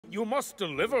you must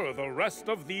deliver the rest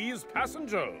of these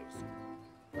passengers.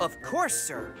 Of course,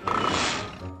 sir.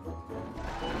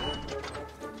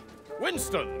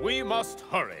 Winston, we must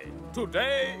hurry.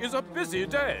 Today is a busy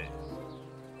day.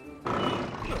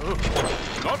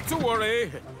 Not to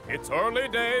worry. It's early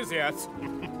days yet.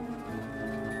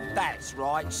 That's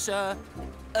right, sir.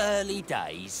 Early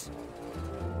days.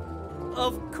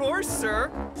 Of course, sir.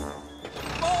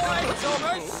 Bye,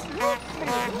 Thomas!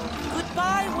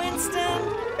 Goodbye, Winston!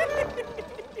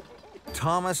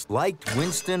 Thomas liked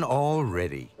Winston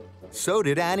already. So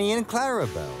did Annie and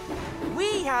Clarabelle.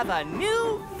 We have a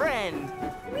new friend.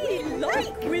 We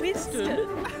like Winston.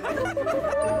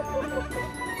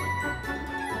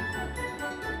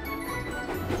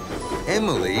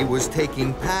 Emily was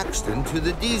taking Paxton to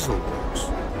the diesel works.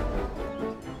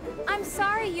 I'm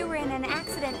sorry you were in an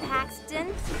accident, Paxton.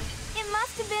 It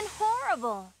must have been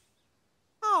horrible.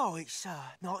 Oh, it's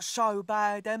not so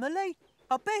bad, Emily.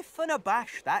 A biff and a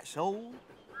bash, that's all.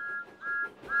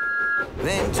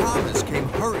 Then Thomas came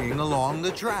hurrying along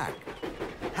the track.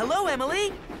 Hello,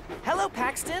 Emily. Hello,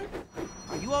 Paxton.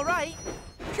 Are you all right?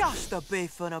 Just a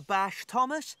biff and a bash,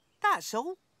 Thomas. That's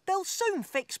all. They'll soon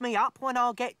fix me up when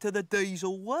I get to the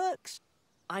diesel works.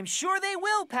 I'm sure they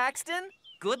will, Paxton.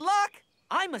 Good luck.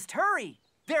 I must hurry.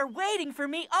 They're waiting for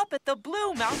me up at the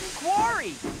Blue Mountain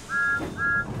Quarry.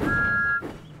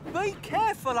 Be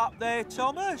careful up there,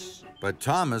 Thomas. But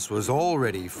Thomas was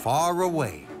already far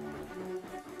away.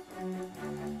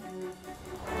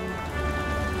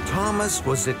 Thomas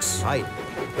was excited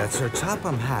that Sir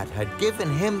Topham Hatt had given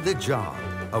him the job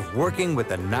of working with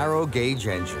the narrow-gauge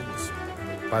engines.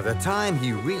 By the time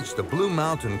he reached the Blue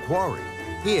Mountain Quarry,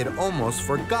 he had almost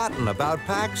forgotten about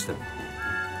Paxton.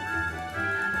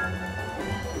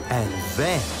 And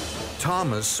then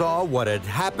Thomas saw what had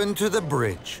happened to the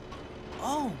bridge.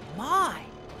 Oh, my.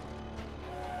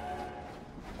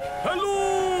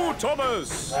 Hello,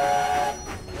 Thomas!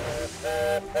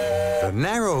 The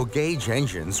narrow-gauge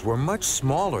engines were much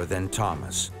smaller than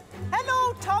Thomas.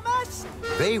 Hello, Thomas.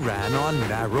 They ran on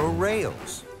narrow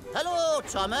rails. Hello,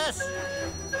 Thomas.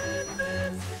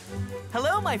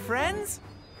 Hello, my friends.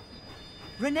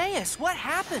 Rheneas, what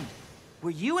happened?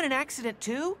 Were you in an accident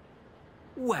too?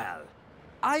 Well,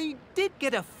 I did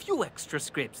get a few extra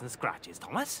scrapes and scratches,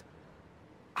 Thomas.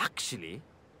 Actually,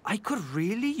 I could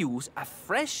really use a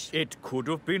fresh... It could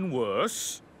have been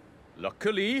worse.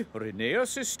 Luckily,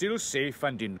 Rheneas is still safe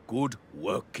and in good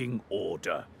working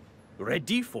order.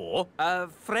 Ready for... A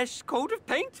fresh coat of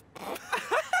paint?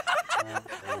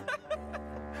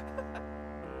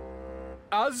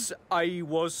 As I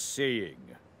was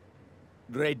saying,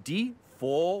 ready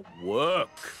for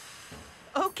work.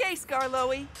 Okay,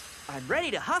 Skarloey. I'm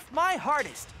ready to huff my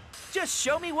hardest. Just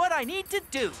show me what I need to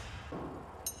do.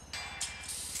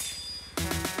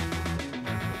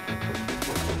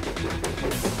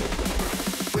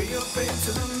 Way up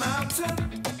into the mountain,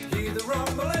 hear the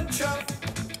rumble and chuff,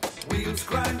 wheels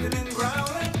grinding and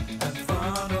growling, and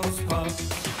funnels pump.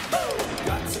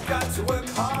 Got to work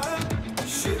hard.